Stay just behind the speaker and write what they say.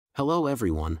Hello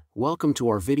everyone, welcome to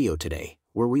our video today,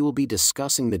 where we will be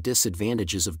discussing the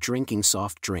disadvantages of drinking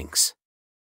soft drinks.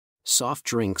 Soft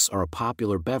drinks are a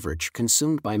popular beverage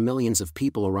consumed by millions of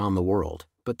people around the world,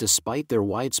 but despite their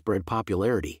widespread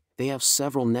popularity, they have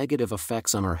several negative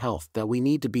effects on our health that we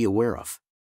need to be aware of.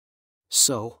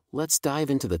 So, let's dive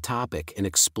into the topic and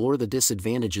explore the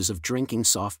disadvantages of drinking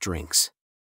soft drinks.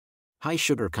 High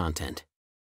sugar content.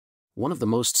 One of the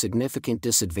most significant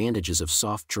disadvantages of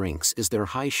soft drinks is their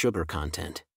high sugar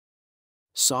content.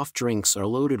 Soft drinks are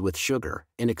loaded with sugar,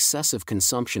 and excessive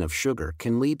consumption of sugar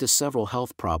can lead to several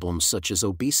health problems such as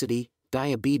obesity,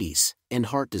 diabetes, and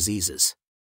heart diseases.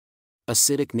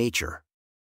 Acidic nature.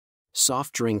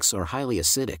 Soft drinks are highly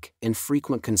acidic, and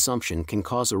frequent consumption can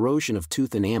cause erosion of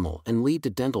tooth enamel and lead to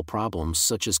dental problems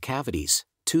such as cavities,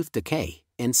 tooth decay,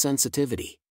 and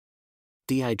sensitivity.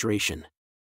 Dehydration.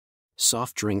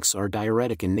 Soft drinks are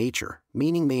diuretic in nature,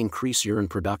 meaning they increase urine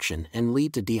production and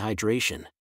lead to dehydration.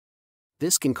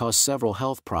 This can cause several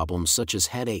health problems such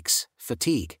as headaches,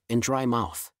 fatigue, and dry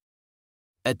mouth.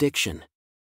 Addiction.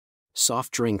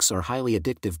 Soft drinks are highly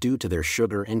addictive due to their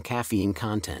sugar and caffeine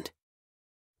content.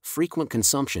 Frequent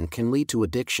consumption can lead to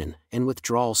addiction, and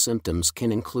withdrawal symptoms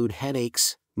can include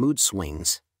headaches, mood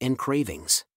swings, and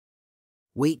cravings.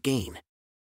 Weight gain.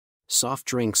 Soft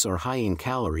drinks are high in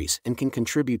calories and can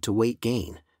contribute to weight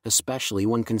gain, especially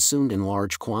when consumed in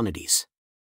large quantities.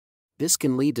 This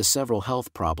can lead to several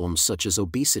health problems such as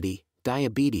obesity,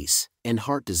 diabetes, and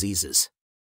heart diseases.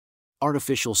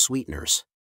 Artificial sweeteners.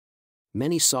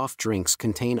 Many soft drinks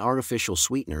contain artificial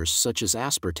sweeteners such as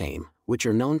aspartame, which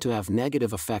are known to have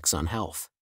negative effects on health.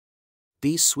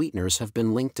 These sweeteners have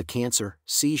been linked to cancer,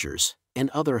 seizures, and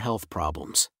other health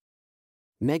problems.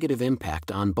 Negative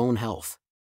impact on bone health.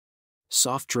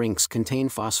 Soft drinks contain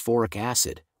phosphoric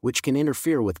acid, which can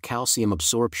interfere with calcium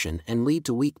absorption and lead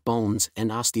to weak bones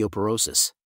and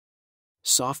osteoporosis.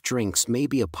 Soft drinks may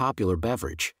be a popular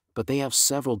beverage, but they have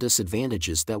several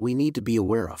disadvantages that we need to be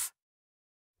aware of.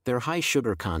 Their high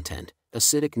sugar content,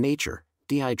 acidic nature,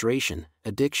 dehydration,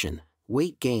 addiction,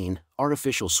 weight gain,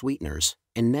 artificial sweeteners,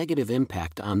 and negative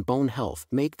impact on bone health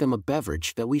make them a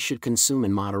beverage that we should consume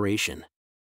in moderation.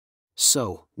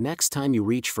 So, next time you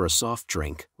reach for a soft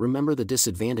drink, remember the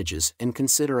disadvantages and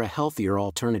consider a healthier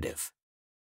alternative.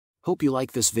 Hope you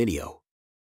like this video.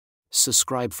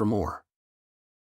 Subscribe for more.